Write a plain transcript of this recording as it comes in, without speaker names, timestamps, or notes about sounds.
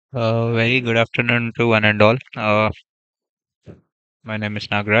Very good afternoon to one and all. My name is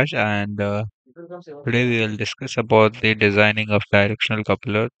Nagraj, and today we will discuss about the designing of directional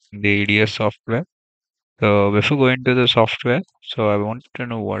coupler in the EDS software. So before going to the software, so I want to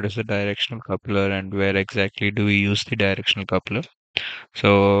know what is the directional coupler and where exactly do we use the directional coupler.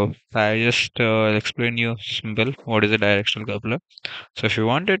 So I just explain you simple what is a directional coupler. So if you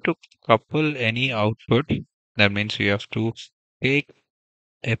wanted to couple any output, that means you have to take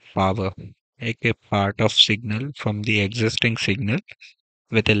a power, take a part of signal from the existing signal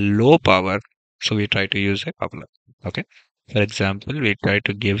with a low power. So we try to use a coupler. Okay. For example, we try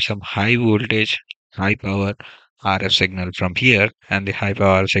to give some high voltage, high power RF signal from here, and the high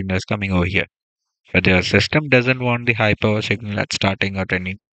power signal is coming over here. But the system doesn't want the high power signal at starting at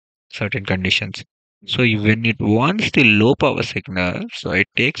any certain conditions. So when it wants the low power signal, so it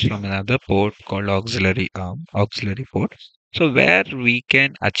takes from another port called auxiliary arm, auxiliary port. So where we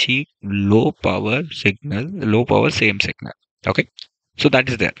can achieve low power signal, low power same signal. Okay. So that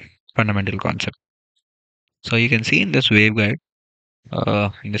is the fundamental concept. So you can see in this waveguide,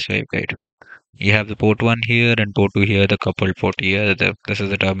 you have the port 1 here and port 2 here, the coupled port here. This is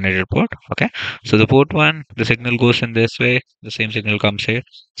the terminated port. Okay. So the port 1, the signal goes in this way, the same signal comes here.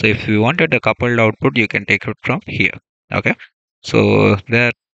 So if you wanted a coupled output, you can take it from here. Okay. So there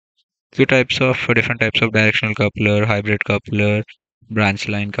are few types of different types of directional coupler, hybrid coupler, branch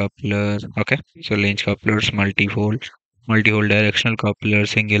line coupler. Okay. So range couplers, multi-hole directional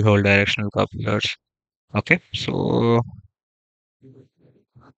couplers, single hole directional couplers. Okay. So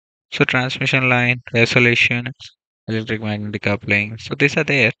transmission line, isolation, electric magnetic coupling. So these are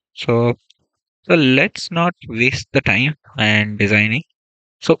there. So let's not waste the time and designing.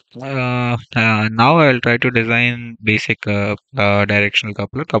 So now I'll try to design basic directional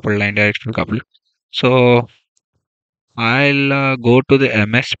coupler, coupled line directional coupler. So I'll go to the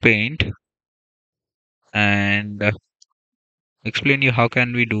MS Paint and explain you how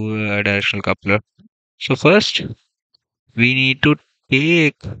can we do a directional coupler. So first we need to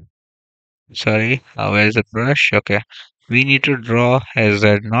take, sorry, where's the brush? Okay, we need to draw a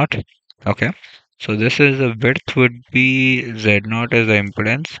Z naught. Okay, so this is the width would be Z naught as the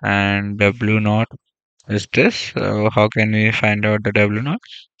impedance and W naught is this. So how can we find out the W naught?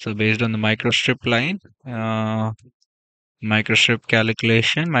 So based on the microstrip line, microstrip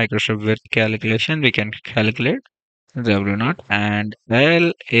calculation, microstrip width calculation, we can calculate W naught, and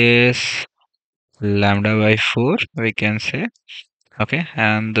L is lambda by 4, we can say. Okay,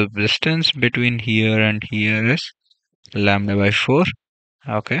 and the distance between here and here is lambda by 4.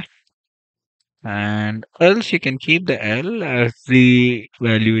 Okay, and else you can keep the L as the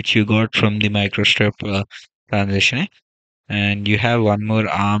value which you got from the microstrip transitioning. And you have one more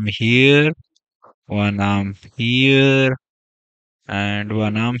arm here, one arm here, and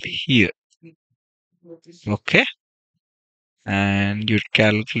one arm here. Okay, and you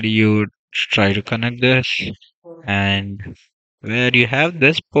try to connect this, and where you have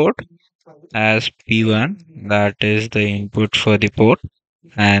this port as P1, that is the input for the port,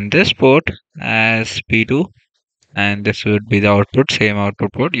 and this port as P2, and this would be the output, same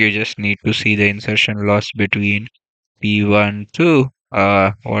output port. You just need to see the insertion loss between P1 to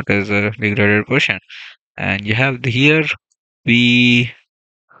what is the degraded portion, and you have here P4.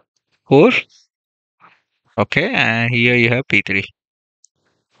 Okay, and here you have P3.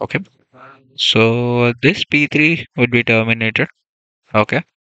 Okay, so this P3 would be terminated. Okay,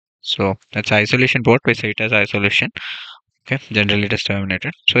 so that's isolation port. We say it as isolation. Okay, generally it is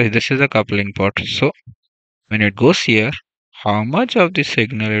terminated. So this is a coupling port. So when it goes here, how much of the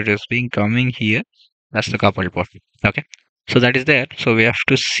signal it is being coming here? That's the coupled port. Okay, so that is there. So we have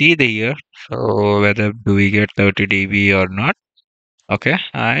to see the here. So whether do we get 30 dB or not. Okay,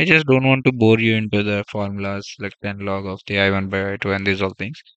 I just don't want to bore you into the formulas like 10 log of the I1 by I2 and these all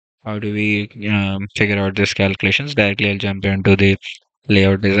things. How do we figure out these calculations? Directly, I'll jump into the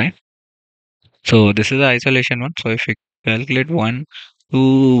layout design. So this is the isolation one. So if you calculate 1,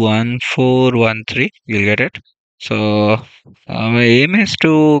 2, 1, 4, 1, 3, you'll get it. So my aim is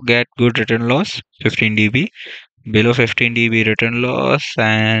to get good return loss, 15 dB, below 15 dB return loss,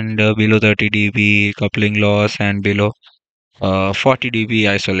 and below 30 dB coupling loss, and below 40 dB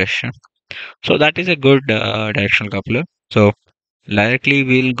isolation. So that is a good directional coupler. So directly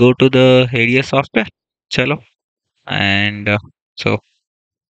we'll go to the ADS software. Chalo. And so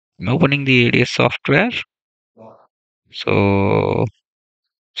I'm opening the ADS software. So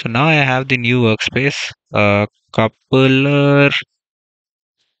so now I have the new workspace. Coupler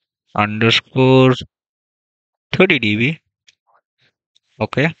underscore 30 dB.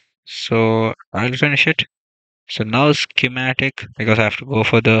 Okay. So I'll finish it. So now schematic, because I have to go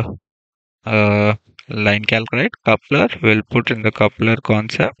for the uh, line calculate coupler. We'll put in the coupler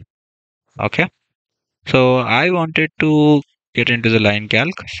concept. Okay. So I wanted to get into the line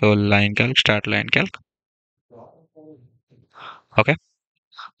calc. So line calc, start line calc. Okay.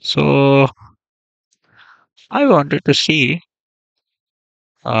 So I wanted to see.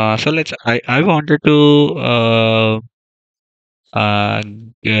 I wanted to uh,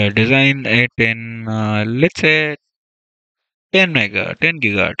 design it in let's say 10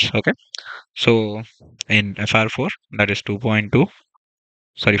 gigahertz. Okay. So in FR4, that is 2.2,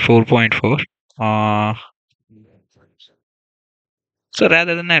 sorry, 4.4. Uh, so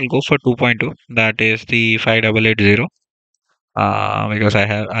rather than I'll go for 2.2, that is the 5880. Because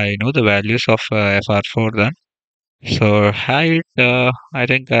I know the values of FR4 then. So height, I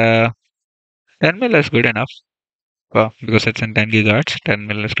think 10 mil is good enough. Because it's in 10 gigahertz, 10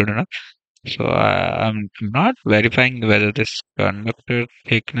 mil is good enough. So I'm not verifying whether this conductor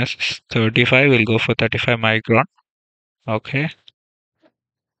thickness is 35. We'll go for 35 micron. Okay.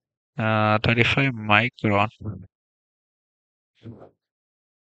 35 micron.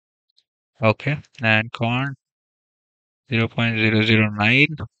 Okay. And con 0.009.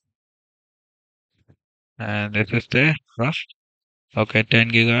 And this is the rough. Okay.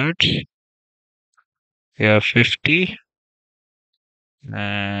 10 gigahertz. We have 50.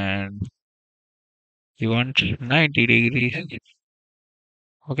 And you want 90 degrees.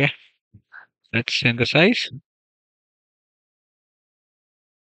 Okay. Let's synthesize.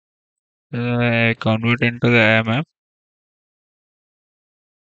 Convert into the mm.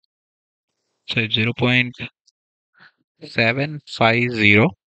 So it's 0.750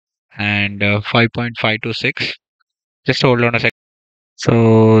 and 5.526. Just hold on a sec.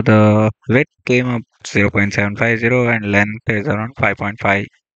 So the width came up 0.750 and length is around 5.5.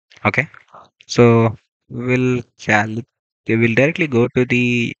 Okay. So we'll directly go to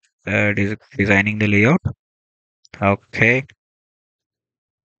the designing the layout. Okay.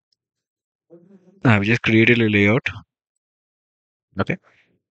 I've just created a layout. Okay.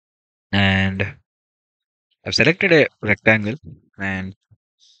 And I've selected a rectangle. And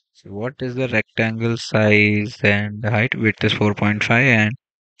so what is the rectangle size and the height? Width is 4.5 and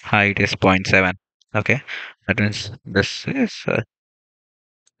height is zero point 0.7. Okay. That means this is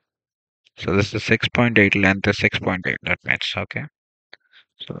 6.8, length is 6.8. That means okay.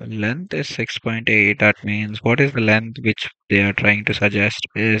 So length is 6.8. That means what is the length which they are trying to suggest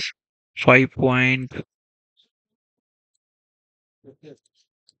is 5 point.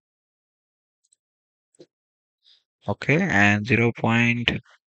 Okay, and 0 point.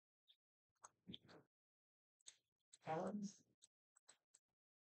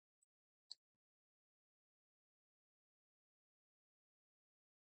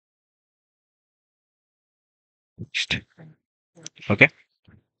 Okay.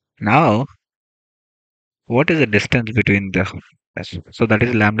 Now, what is the distance between the? So that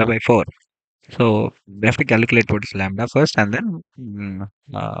is lambda by 4. So we have to calculate what is lambda first, and then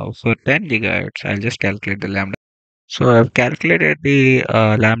for 10 gigahertz, I'll just calculate the lambda. So I've calculated the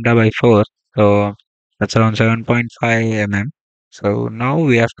lambda by 4. So that's around 7.5 mm. So now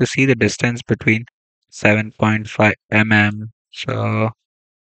we have to see the distance between 7.5 mm. So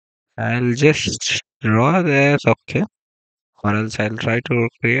I'll just draw this, okay? Or else I'll try to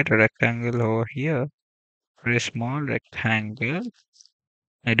create a rectangle over here. Very small rectangle.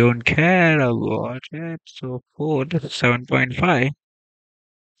 I don't care about it. So 4, this is 7.5.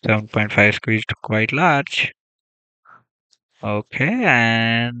 7.5 squeezed quite large. Okay,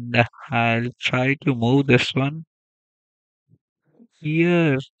 and I'll try to move this one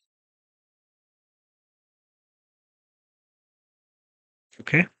here.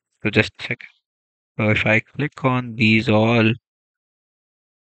 Okay, so just a second. So if I click on these all,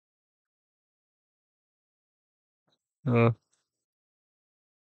 uh,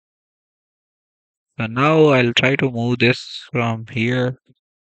 so now I'll try to move this from here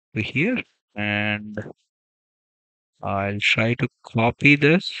to here, and I'll try to copy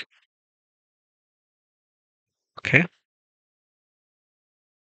this. Okay,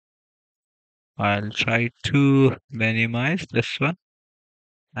 I'll try to minimize this one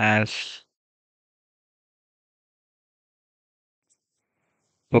as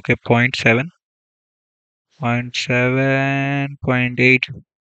okay, point 0.7, point 0.7, point 0.8.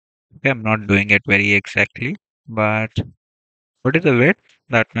 Okay, I'm not doing it very exactly, but what is the width?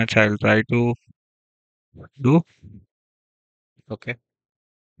 That much I'll try to do. Okay.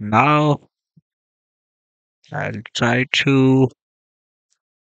 Now I'll try to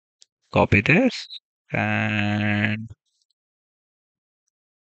copy this and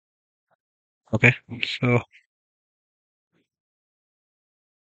okay. So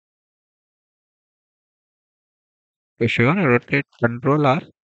If you want to rotate Control R,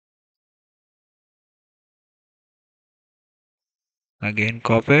 again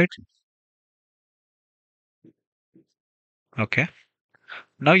copy it. Okay.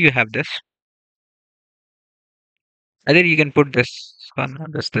 Now you have this. Either you can put this one or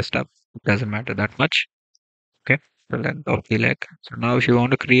this stuff. It doesn't matter that much. Okay. The length of the leg. So now if you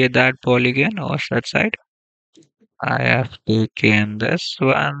want to create that polygon or that side, I have taken this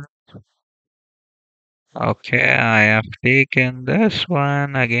one. Okay, I have taken this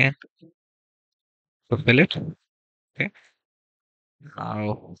one again to fill it. Okay.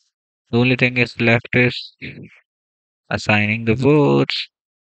 Now the only thing is left is assigning the votes.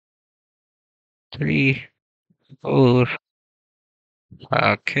 3, 4.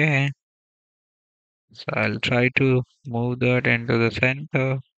 Okay. So I'll try to move that into the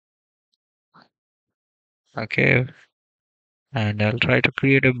center. Okay. And I'll try to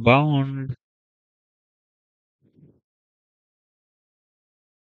create a bound.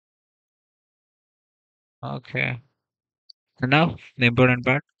 Okay. So now the important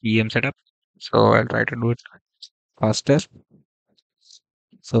part, EM setup. So I'll try to do it faster.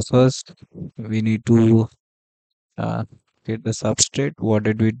 So first we need to uh, get the substrate. What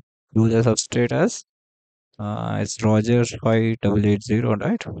did we do the substrate as? It's Rogers 5880,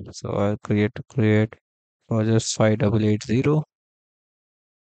 right? So I'll create Rogers 5880.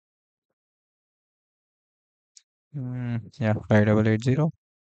 Yeah, 5880.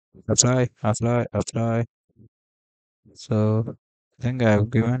 Apply. So I think I've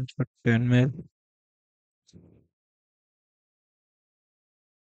given for 10 mil.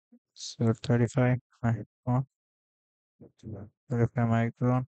 So 35 micron, 35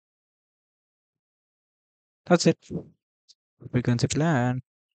 micron. That's it. Frequency plan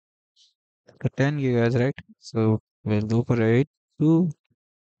for 10 gigas, right? So we'll go for 8 to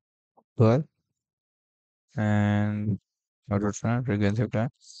 12 and auto plan, frequency plan.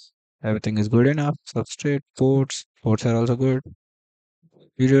 Everything is good enough. Substrate, ports are also good.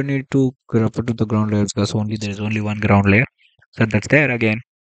 You don't need to crop it to the ground layers because only there is only one ground layer. So that's there again.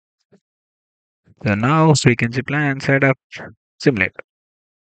 So now frequency plan setup simulate.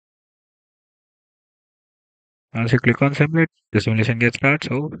 Once you click on simulate, the simulation gets started.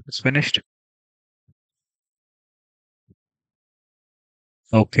 So it's finished.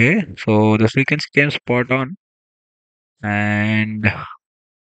 Okay, so the frequency came spot on. And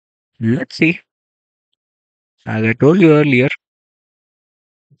let's see. As I told you earlier,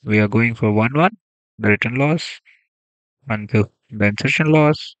 we are going for 1 1, the return loss, 1 2, the insertion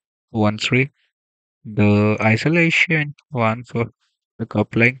loss, 1 3, the isolation, 1 for the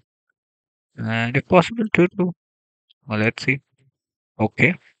coupling, and if possible, 2 2. Well, let's see.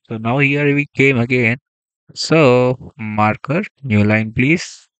 Okay, so now here we came again. So, marker, new line,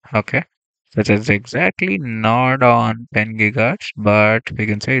 please. Okay, so that's exactly not on 10 gigahertz, but we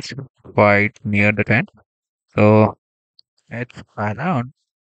can say it's quite near the 10. So, it's around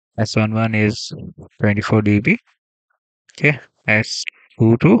S11 is 24 dB. Okay,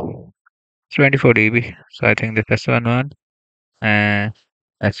 S22 24 dB. So I think this S11 and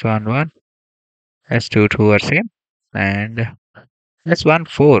S11, S22 are same, and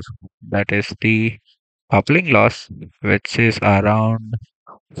S14, that is the coupling loss, which is around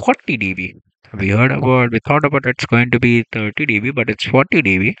 40 dB. We thought about it's going to be 30 dB, but it's 40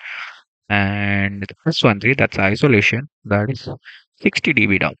 dB. And the S13, that's isolation, that is 60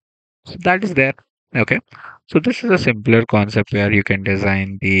 dB down. So that is there. Okay. So this is a simpler concept where you can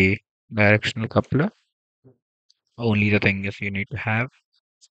design the directional coupler. Only the thing is you need to have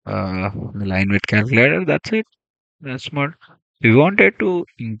the line width calculator. That's it. That's more. If you wanted to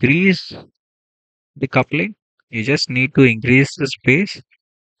increase the coupling, you just need to increase the space.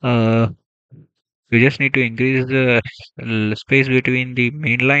 Uh, you just need to increase the space between the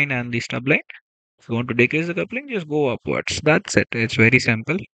main line and the stub line. If you want to decrease the coupling, just go upwards. That's it. It's very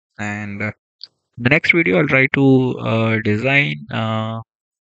simple. And the next video, I'll try to design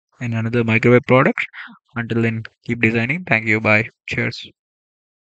in another microwave product. Until then, keep designing. Thank you. Bye. Cheers.